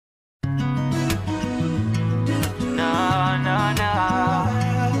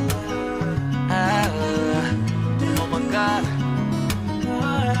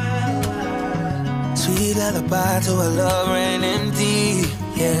lullaby to a love ran empty,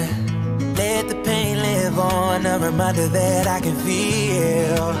 yeah. Let the pain live on, a reminder that I can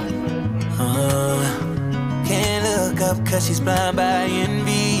feel. Can't look up cause she's blind by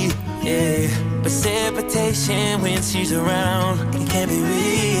envy, yeah. Precipitation when she's around, it can't be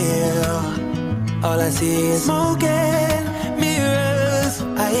real. All I see is smoke and mirrors.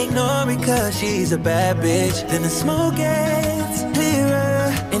 I ignore it cause she's a bad bitch. Then the smoke gets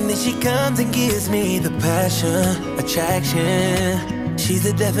clearer, and then she comes and gives me the passion, attraction. She's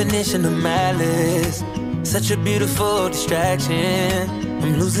the definition of malice, such a beautiful distraction.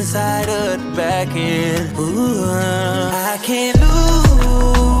 I'm losing sight of the backend. Ooh, I can't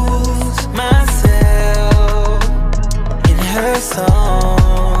lose myself in her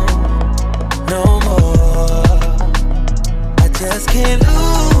song no more. I just can't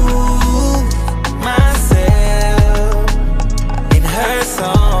lose myself in her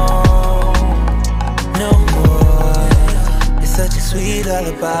song no more. It's such a sweet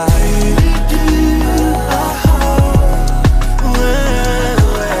lullaby.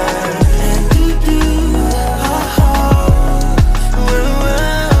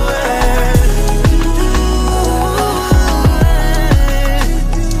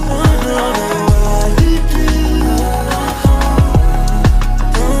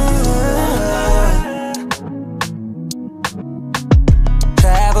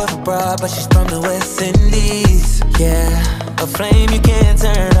 But she's from the West Indies, yeah. A flame you can't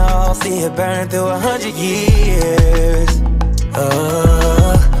turn off, see it burn through 100 years.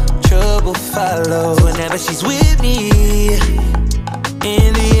 Trouble follows whenever she's with me.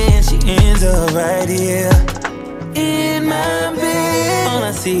 In the end, she ends up right here in my bed. All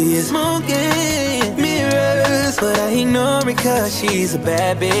I see is smoke and mirrors, but I ignore it cause she's a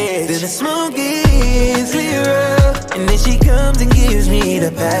bad bitch. Then the smoke gets clearer, and then she comes and gives me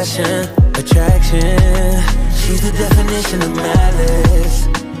the passion, attraction. She's the definition of malice,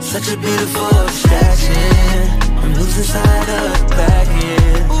 such a beautiful distraction. I'm losing sight of the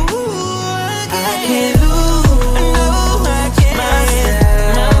backend. I can't lose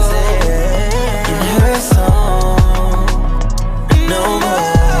myself in her song no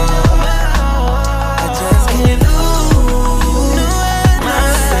more. I just can't lose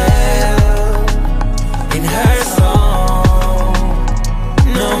myself in her song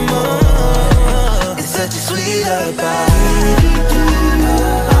no more. It's such a sweet lullaby.